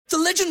The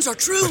legends are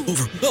true.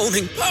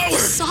 Overwhelming power!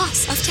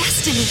 Sauce of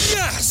destiny.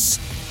 Yes!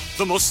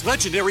 The most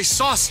legendary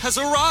sauce has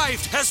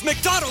arrived as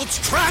McDonald's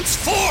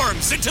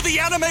transforms into the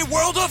anime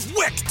world of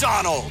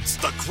WickDonald's.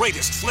 The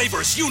greatest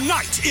flavors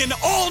unite in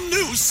all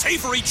new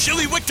savory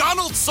chili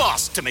McDonald's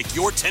sauce to make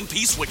your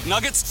 10-piece Wick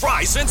Nuggets,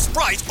 fries, and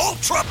Sprite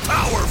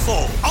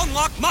ultra-powerful.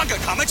 Unlock manga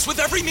comics with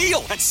every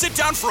meal and sit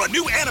down for a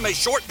new anime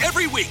short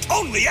every week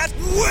only at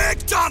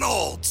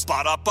WickDonald's.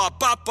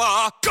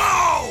 Ba-da-ba-ba-ba,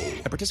 go!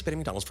 And participate in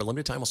McDonald's for a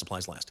limited time while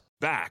supplies last.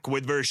 Back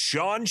with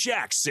Vershawn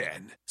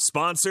Jackson,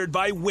 sponsored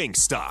by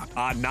Wingstop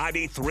on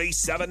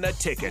 93.7 The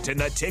Ticket and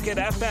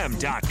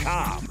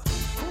theticketfm.com.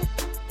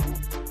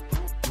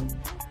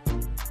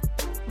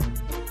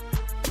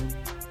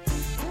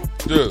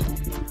 Dude,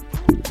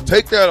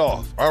 take that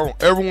off. I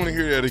don't ever want to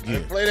hear that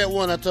again. Play that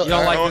one I told you.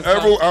 I don't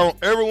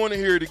ever want to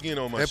hear it again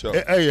on my show.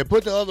 Hey,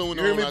 put the other one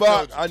on. You hear me,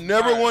 Bob? I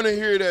never want to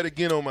hear that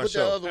again on my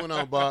show. Put the other one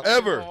on, Bob.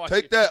 Ever.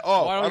 Take that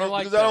off. Why don't you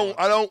like because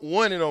I don't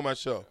want it on my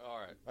show. All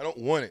right. I don't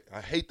want it.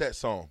 I hate that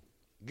song.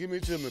 Give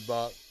it to me,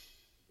 Bob.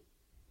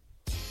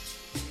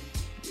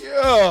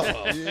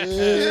 Yeah.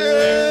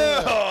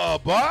 Yeah,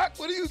 Bach.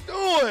 What are you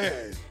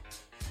doing?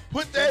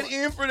 Put that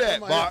in for that,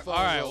 Bach. All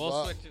right,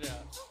 we'll switch it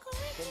out.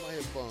 Put my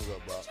headphones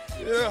up, Bob.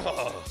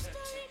 Yeah.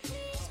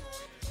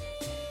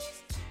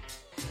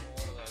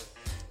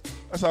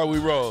 That's how we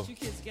roll. You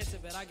kids get to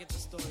bed, I get the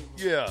story.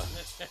 Yeah.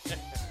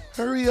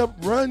 Hurry up,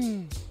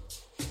 run.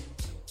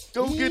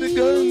 Go get a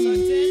gun.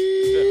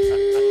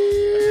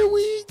 Here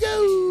we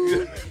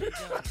go.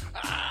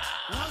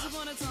 Once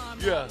upon a time,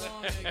 Yeah.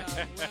 long ago,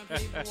 when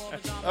people wore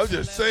pajamas I'm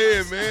just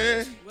saying,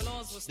 man.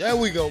 There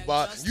we go,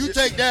 Bob. You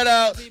take that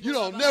out, you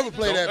don't never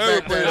play that Ever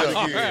back play there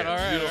that again. All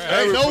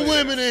right. Ain't no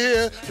women in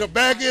here to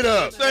back it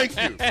up. Thank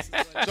you.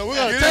 So we're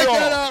going to Get it take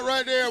that off. out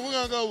right there. We're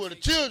going to go with a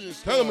children's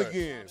story. Tell him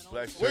again,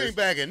 Black We Shirt. ain't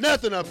backing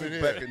nothing up in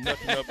here. Backing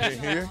nothing up in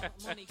here.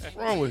 What's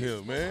wrong with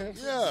him, man?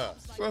 Yeah.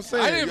 That's what I'm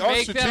saying. I didn't Y'all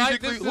make that.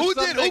 strategically. Who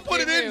did? Who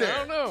put it in there? I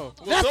don't know.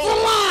 That's a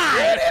lie.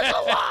 It is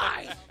a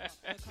lie.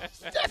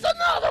 That's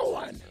another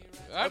one.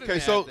 Okay,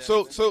 so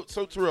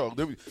Terrell,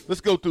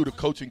 let's go through the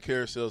coaching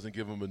carousels and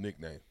give him a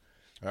nickname.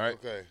 All right.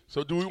 Okay.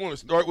 So do we want to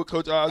start with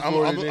Coach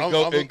Osborne and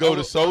then go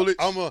to Solich?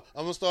 I'm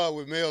gonna start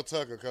with Mel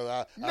Tucker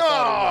because we ain't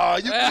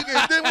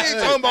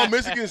talking about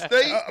Michigan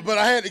State. But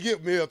I had to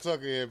get Mel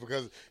Tucker in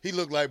because he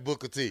looked like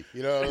Booker T.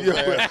 You know what I'm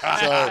saying?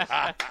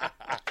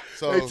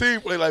 So Hey,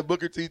 team play like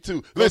Booker T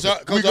too. Coach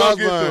Coach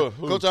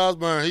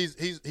Osborne,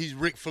 he's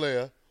Ric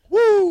Flair.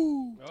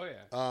 Woo! Oh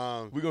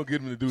yeah. We're gonna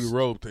get him to do the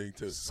robe thing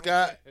too.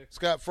 Scott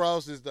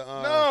Frost is the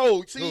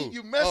No, see, who?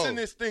 you messing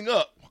this thing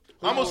up.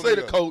 Who I'm gonna you say want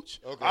the me to- coach.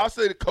 Okay. I'll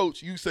say the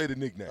coach. You say the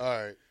nickname. All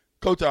right.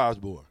 Coach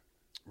Osborne,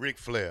 Ric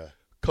Flair.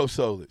 Coach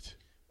Solich.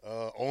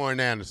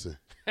 Orrin Anderson.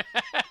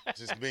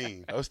 Just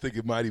mean. I was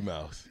thinking Mighty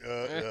Mouse.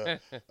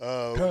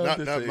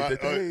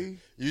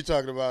 You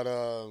talking about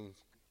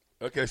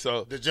Okay,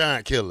 so the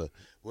Giant Killer?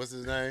 What's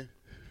his name?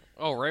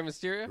 Oh, Rey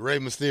Mysterio? Rey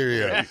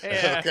Mysterio.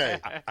 Okay.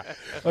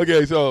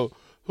 okay, so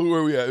who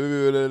are we at?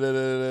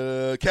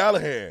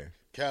 Callahan.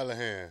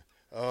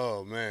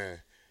 Oh man.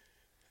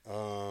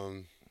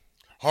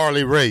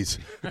 Harley Race.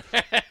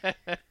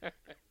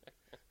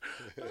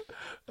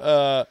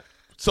 Bo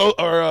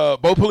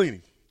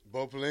Pelini.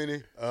 Bo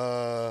Pelini.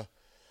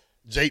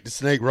 Jake the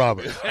Snake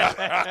Roberts.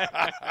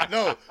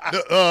 No,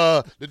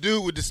 the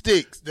dude with the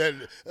sticks. That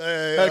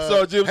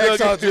Hacksaw Jim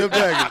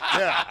Duggan.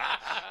 Yeah.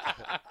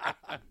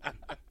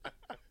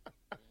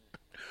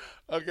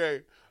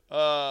 Okay,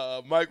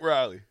 Mike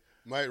Riley.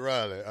 We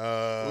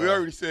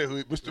already said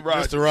who. Mr.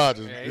 Rogers. Mr.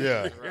 Rogers.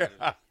 Yeah.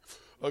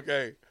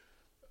 Okay,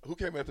 who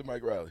came after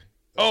Mike Riley?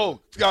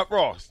 Scott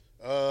Frost.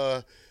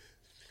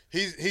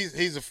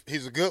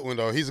 He's a good one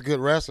though. He's a good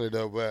wrestler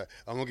though. But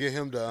I'm gonna get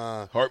him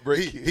the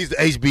Heartbreak. He's the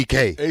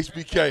HBK.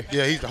 HBK.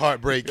 Yeah, he's the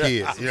Heartbreak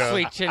Kid. Yeah.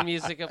 Sweet chin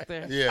music up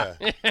there. Yeah.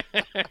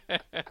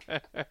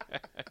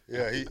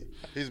 Yeah.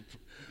 He's.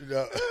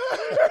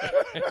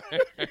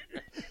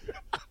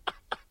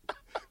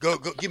 Go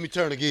give me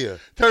Turner Gill.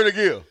 Turner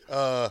Gill.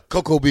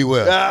 Coco B.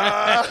 West.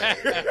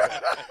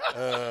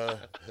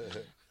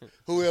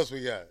 Who else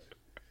we got?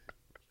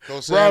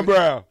 Ron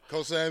Brown.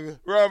 Coach Samuel.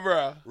 Ron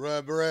Brown.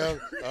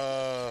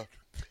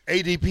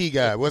 ADP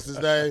guy. What's his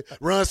name?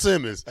 Ron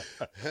Simmons. All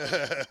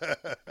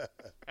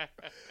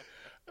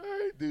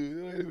right,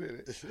 dude. Wait a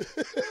minute.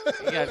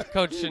 You got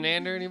Coach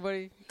Shenander,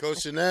 anybody? Coach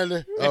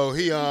Shenander? Oh,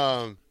 he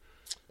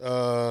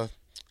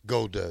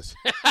Gold Dust.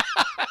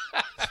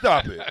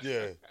 Stop it.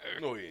 Yeah.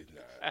 No, he's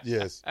not.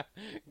 Yes.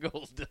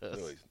 Gold Dust.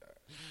 No, he's not.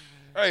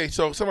 Hey,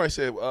 so somebody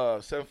said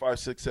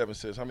 7567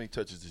 says how many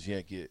touches does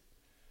Yank get?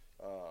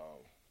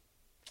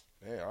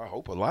 Man, I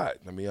hope a lot.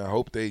 I mean, I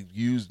hope we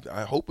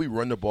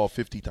run the ball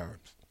 50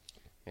 times.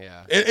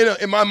 Yeah.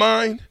 In my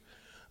mind,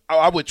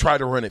 I would try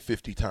to run it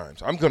 50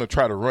 times. I'm going to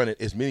try to run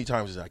it as many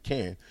times as I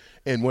can.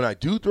 And when I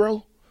do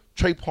throw,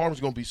 Trey Palmer's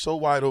going to be so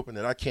wide open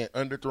that I can't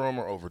underthrow him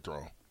or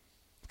overthrow him.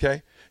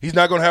 Okay? He's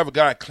not going to have a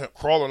guy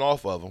crawling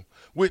off of him,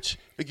 which,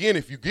 again,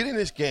 if you get in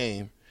this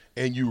game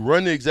and you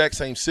run the exact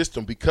same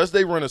system, because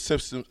they run a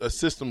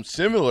system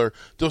similar,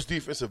 those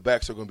defensive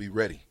backs are going to be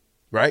ready.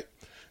 right?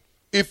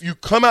 If you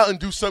come out and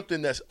do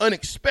something that's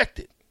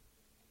unexpected,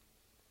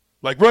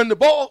 like run the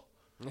ball,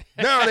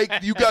 now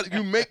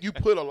you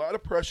put a lot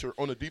of pressure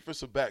on the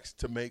defensive backs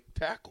to make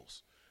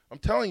tackles. I'm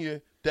telling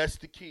you, that's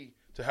the key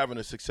to having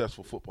a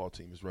successful football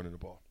team is running the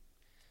ball.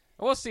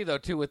 We'll see, though,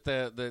 too, with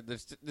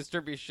the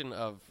distribution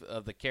of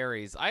the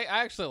carries. I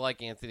actually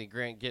like Anthony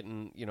Grant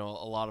getting, a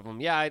lot of them.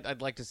 Yeah,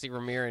 I'd like to see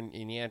Rahmir and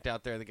Yant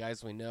out there, the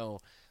guys we know.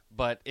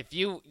 But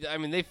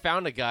they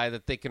found a guy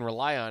that they can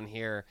rely on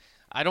here.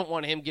 I don't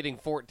want him getting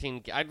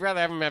 14. I'd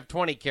rather have him have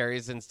 20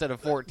 carries instead of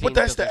 14. But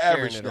that's the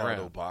average now,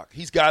 though, Bach.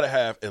 He's got to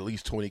have at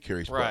least 20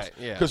 carries plus. Right,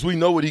 yeah. Because we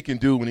know what he can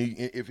do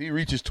if he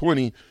reaches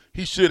 20,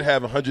 he should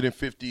have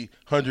 150,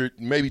 100,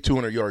 maybe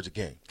 200 yards a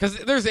game. Because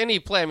there's any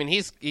play.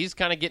 He's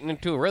kind of getting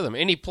into a rhythm.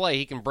 Any play,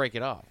 he can break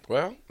it off.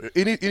 Well,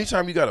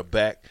 anytime you got a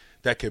back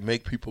that can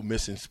make people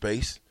miss in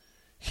space,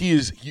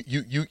 you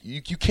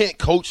can't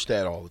coach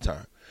that all the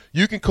time.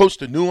 You can coach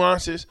the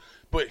nuances,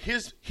 but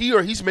he's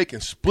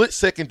making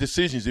split-second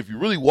decisions. If you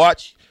really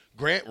watch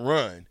Grant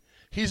run,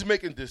 he's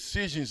making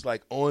decisions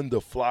like on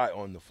the fly.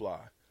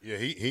 Yeah,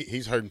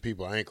 he's hurting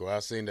people's ankle. I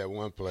seen that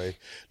one play.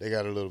 They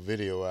got a little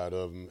video out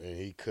of him, and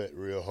he cut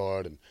real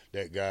hard, and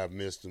that guy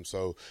missed him.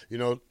 So,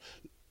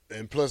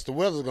 and plus the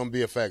weather's going to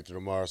be a factor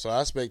tomorrow. So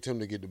I expect him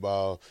to get the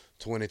ball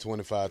 20,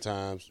 25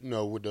 times,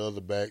 with the other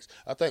backs.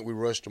 I think we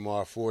rushed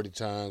tomorrow 40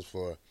 times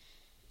for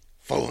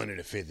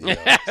 450 yards.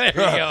 There you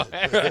go.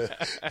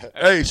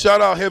 Hey,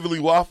 shout out Heavenly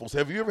Waffles.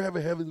 Have you ever had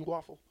a Heavenly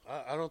Waffle?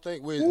 I don't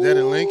think that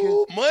in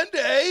Lincoln.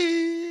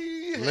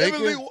 Monday.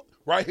 Lincoln?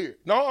 Right here.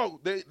 No,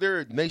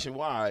 they're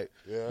nationwide,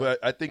 Yeah. but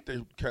I think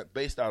they're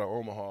based out of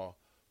Omaha.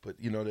 But,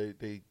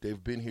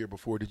 they've been here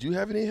before. Did you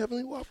have any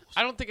Heavenly Waffles?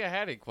 I don't think I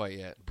had it quite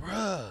yet.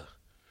 Bruh.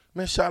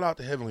 Man, shout out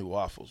to Heavenly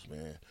Waffles,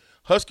 man.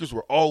 Huskers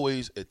were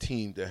always a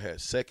team that had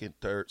second,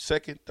 third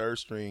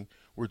string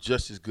were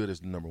just as good as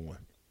the number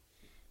one.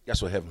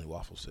 That's what Heavenly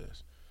Waffles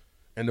says.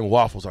 And them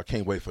waffles, I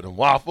can't wait for them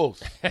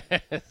waffles.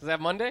 Is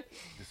that Monday?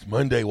 It's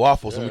Monday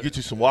waffles. I'm going to get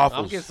you some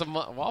waffles. I'll get some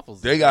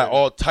waffles. They got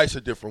all types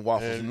of different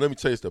waffles. And let me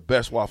tell you, it's the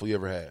best waffle you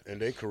ever had.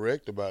 And they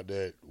correct about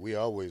that. We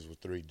always were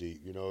 3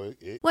 deep.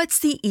 What's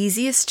the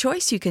easiest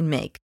choice you can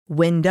make?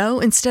 Window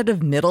instead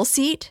of middle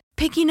seat?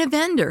 Picking a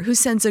vendor who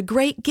sends a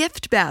great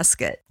gift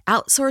basket?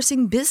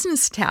 Outsourcing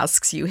business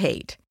tasks you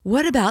hate?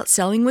 What about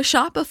selling with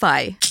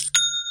Shopify?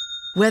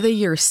 Whether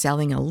you're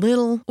selling a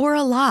little or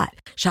a lot,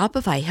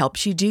 Shopify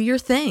helps you do your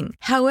thing,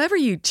 however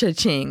you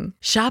cha-ching.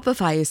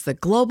 Shopify is the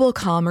global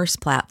commerce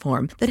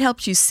platform that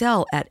helps you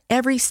sell at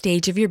every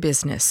stage of your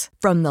business.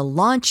 From the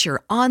launch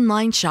your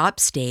online shop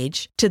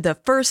stage to the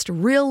first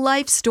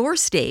real-life store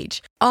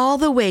stage, all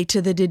the way to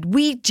the did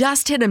we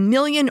just hit 1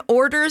 million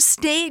orders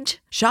stage.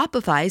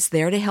 Shopify's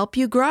there to help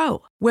you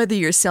grow. Whether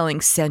you're selling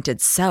scented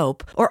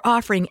soap or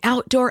offering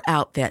outdoor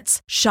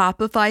outfits,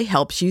 Shopify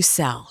helps you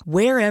sell.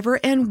 Wherever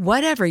and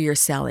whatever you're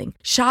selling,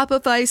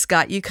 Shopify's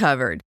got you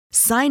covered.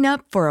 Sign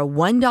up for a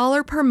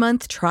 $1 per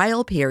month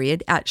trial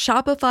period at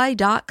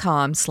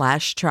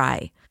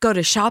shopify.com/try. Go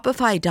to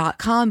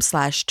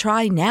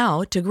shopify.com/try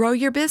now to grow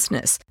your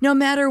business, no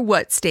matter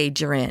what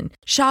stage you're in.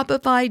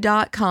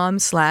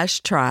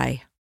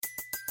 Shopify.com/try.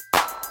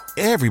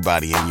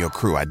 Everybody in your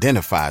crew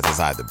identifies as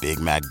either Big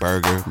Mac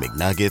Burger,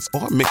 McNuggets,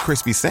 or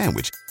McCrispy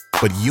Sandwich.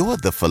 But you're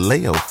the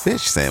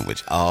Filet-O-Fish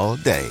Sandwich all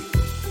day.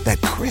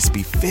 That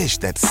crispy fish,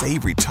 that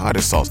savory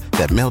tartar sauce,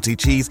 that melty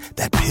cheese,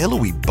 that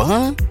pillowy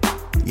bun.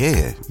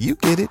 Yeah, you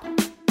get it.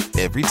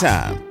 Every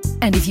time.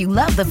 And if you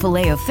love the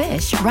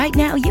Filet-O-Fish, right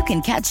now you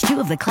can catch 2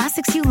 of the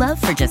classics you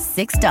love for just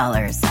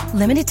 $6.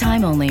 Limited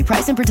time only.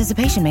 Price and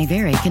participation may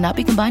vary. Cannot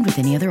be combined with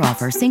any other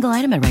offer. Single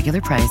item at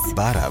regular price.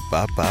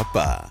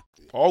 Ba-da-ba-ba-ba.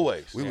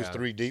 Always. We was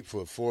 3 deep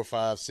for 4,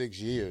 5, 6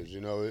 years.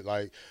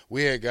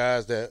 We had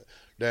guys that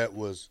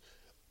was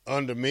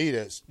under me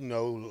that's,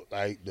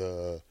 like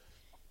the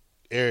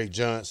Eric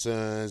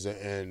Johnsons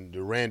and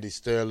the Randy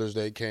Stellers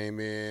that came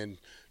in,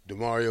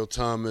 DeMario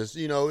Thomas.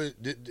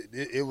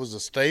 It was a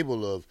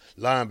stable of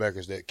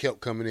linebackers that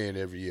kept coming in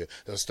every year,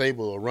 a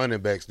stable of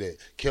running backs that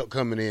kept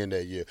coming in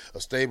that year,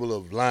 a stable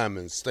of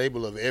linemen,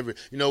 stable of every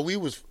 – we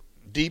was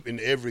deep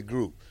in every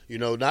group.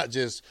 Not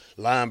just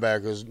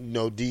linebackers,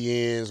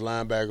 DNs,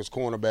 linebackers,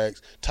 cornerbacks,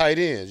 tight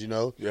ends,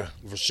 Yeah.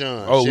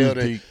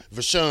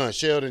 Vashawn,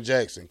 Sheldon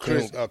Jackson,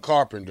 Chris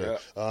Carpenter,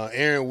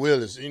 Aaron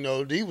Willis,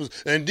 these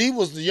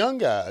was the young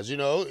guys,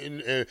 and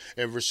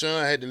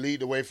Vashawn had to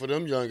lead the way for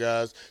them young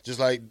guys, just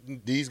like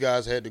these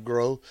guys had to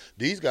grow.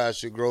 These guys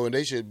should grow, and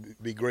they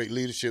should be great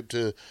leadership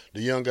to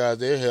the young guys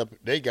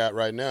they got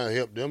right now and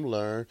help them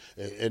learn,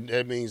 and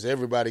that means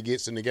everybody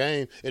gets in the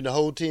game, and the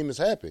whole team is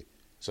happy.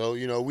 So,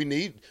 we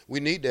need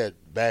that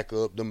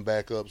them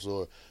backups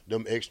or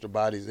them extra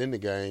bodies in the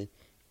game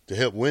to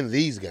help win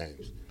these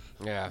games.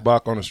 Yeah.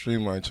 Bach on the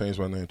streamline, change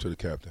my name to the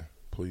captain,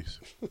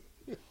 please.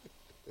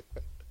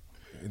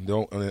 And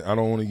I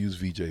don't want to use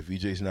VJ.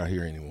 VJ's not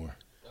here anymore.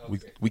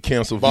 We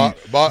canceled.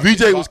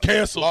 VJ was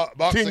canceled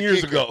 10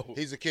 years ago.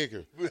 He's a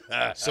kicker.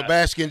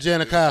 Sebastian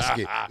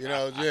Janikowski.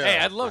 Yeah. Hey,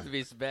 I'd love to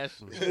be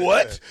Sebastian.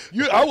 What?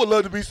 I would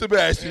love to be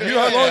Sebastian. You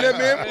know how long that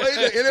man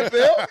played in the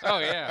NFL? Oh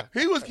yeah.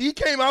 He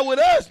came out with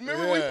us.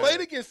 Remember we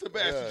played against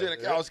Sebastian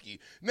Janikowski.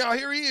 Now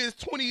here he is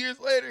 20 years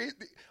later.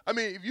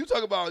 If you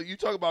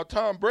talk about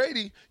Tom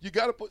Brady, you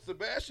got to put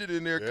Sebastian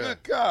in there. Yeah.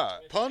 Good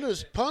God.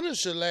 Punters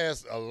should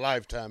last a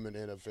lifetime in the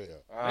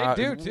NFL.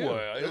 They do too.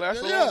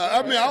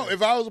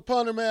 If I was a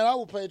punter, man, I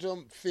would play to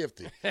him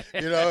 50.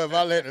 If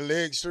I let the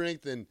leg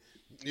strengthen,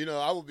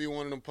 I would be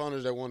one of them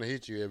punters that want to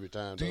hit you every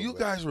time. Do you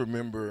guys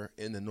remember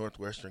in the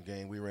Northwestern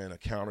game we ran a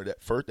counter the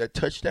first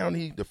touchdown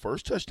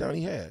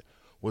he had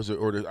I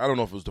don't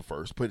know if it was the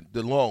first, but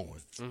the long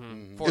one.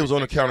 Mm-hmm. It was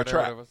on a counter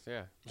trap. Yeah.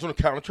 It was on a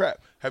counter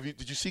trap.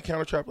 Did you see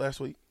counter trap last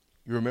week?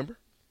 You remember?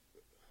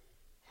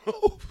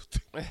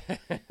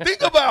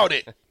 Think about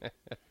it.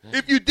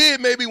 If you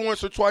did, maybe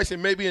once or twice,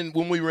 and maybe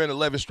when we ran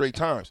 11 straight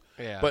times.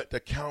 Yeah. But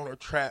the counter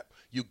trap,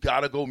 you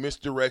got to go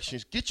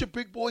misdirections. Get your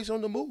big boys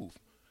on the move.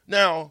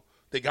 Now,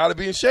 they got to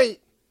be in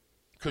shape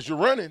because you're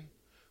running.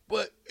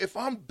 But if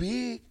I'm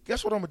big,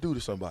 guess what I'm going to do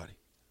to somebody?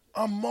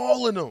 I'm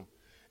mauling them.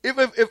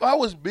 If I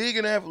was big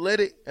and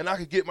athletic and I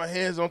could get my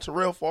hands on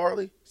Terrell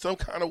Farley some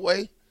kind of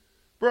way,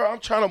 bro, I'm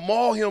trying to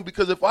maul him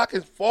because if I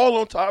can fall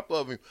on top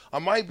of him, I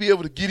might be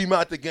able to get him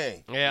out the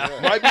game. Yeah.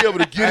 I might be able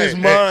to get his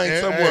mind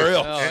somewhere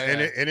else.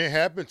 And it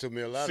happened to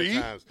me a lot of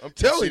times. I'm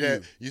telling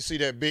you. You see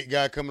that big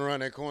guy coming around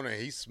that corner,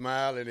 and he's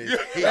smiling, and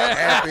he's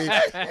happy.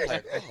 I'm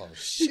like, oh,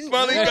 shoot. He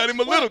finally got him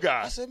a little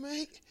guy. I said,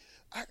 man,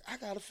 I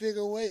got to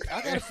figure a way.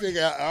 I got to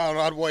figure out I don't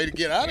know how to way to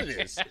get out of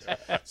this.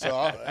 So,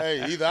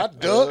 either I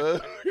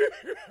duck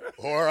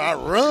or I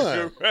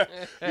run.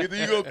 Either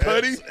you go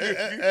cut him.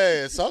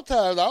 Hey,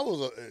 sometimes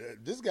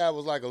this guy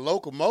was like a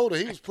locomotive.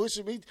 He was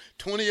pushing me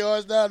 20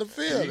 yards down the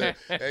field. And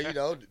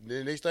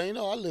the next thing you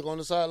know, I look on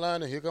the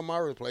sideline, and here come my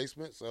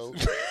replacement. So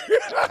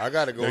I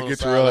got to go on the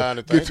sideline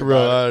and think Get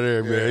Terrell about out of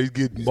there, man. He's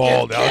getting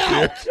mauled out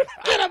there.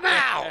 Get him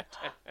out.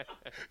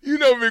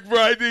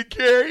 McBride didn't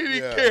care. He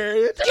didn't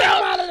care. Get him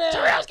out of there.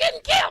 Terrell's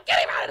getting killed. Get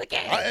him out of the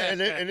game.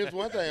 And it's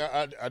one thing.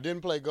 I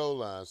didn't play goal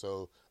line,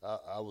 so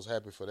I was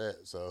happy for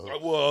that. So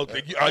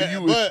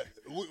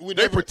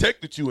they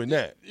protected you in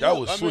that. That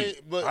was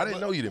sweet. But I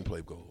didn't know you didn't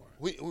play goal line.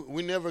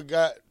 We never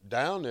got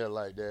down there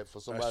like that for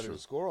somebody to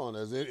score on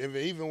us.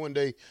 Even when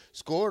they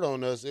scored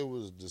on us, it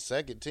was the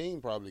second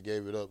team probably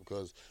gave it up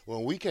because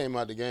when we came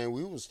out the game,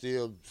 we were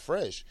still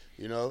fresh,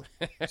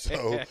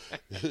 So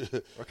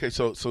okay,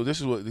 so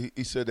this is what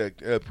he said.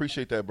 That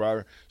appreciate that,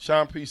 Brian.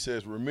 Sean P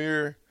says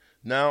Rahmir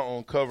now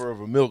on cover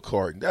of a milk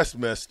carton. That's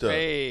messed up.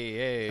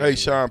 Hey,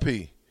 Sean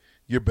P,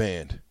 you're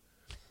banned.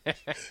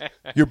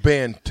 You're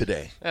banned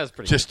today. That's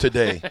pretty just good.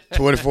 Today.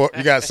 24.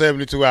 You got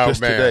 72 hours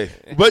just today.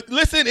 But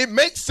listen, it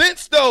makes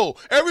sense though.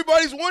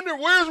 Everybody's wondering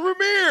where's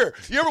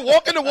Rahmir. You ever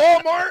walk into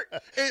Walmart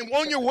and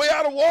on your way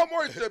out of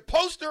Walmart, it's the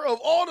poster of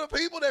all the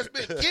people that's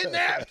been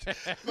kidnapped.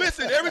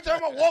 Listen, every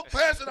time I walk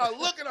past it, I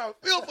look and I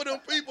feel for them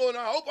people, and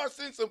I hope I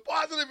send some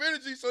positive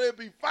energy so they'll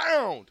be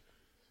found.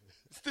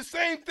 It's the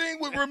same thing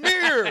with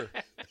Rahmir.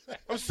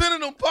 I'm sending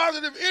them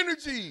positive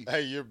energy.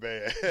 Hey, you're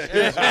bad.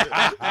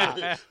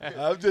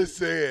 I'm just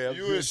saying.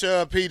 You and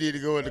Sean P need to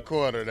go in the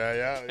corner now.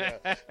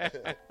 Yeah.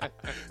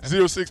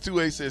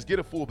 0628 says, get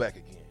a fullback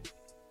again.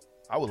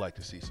 I would like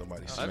to see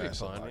somebody smash that'd be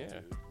fun, somebody.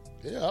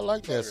 Yeah, I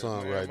like that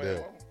song right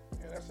there.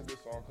 Yeah, that's a good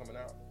song coming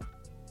out.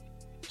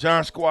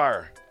 John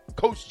Squire,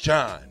 Coach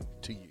John,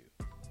 to you.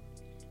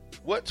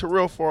 What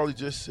Terrell Farley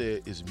just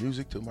said is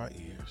music to my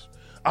ears.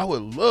 I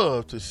would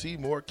love to see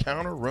more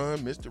counter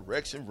run,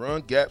 misdirection,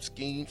 run gap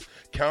schemes,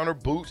 counter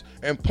boots,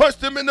 and punch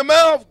them in the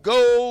mouth.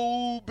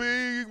 Go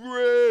Big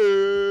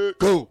Red.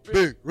 Go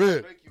Big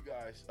Red. Thank you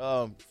guys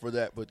for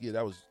that. But, yeah,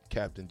 that was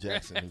Captain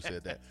Jackson who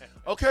said that.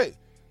 Okay,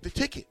 the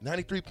ticket,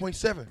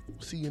 93.7.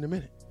 We'll see you in a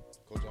minute.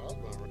 Coach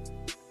Osborne.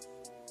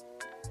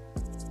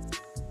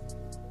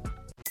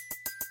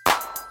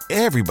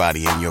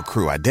 Everybody in your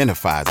crew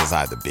identifies as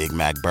either Big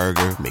Mac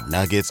Burger,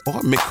 McNuggets, or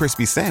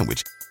McCrispy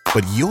Sandwich.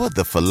 But you're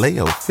the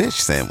Filet-O-Fish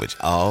Sandwich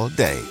all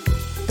day.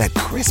 That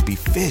crispy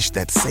fish,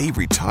 that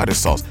savory tartar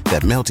sauce,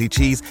 that melty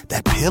cheese,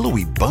 that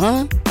pillowy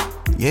bun.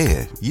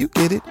 Yeah, you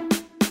get it.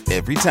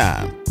 Every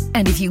time.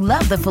 And if you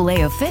love the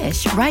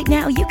Filet-O-Fish, right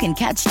now you can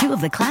catch two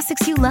of the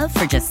classics you love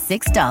for just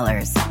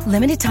 $6.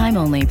 Limited time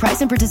only. Price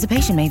and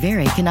participation may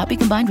vary. Cannot be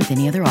combined with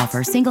any other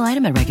offer. Single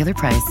item at regular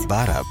price.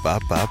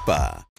 Ba-da-ba-ba-ba.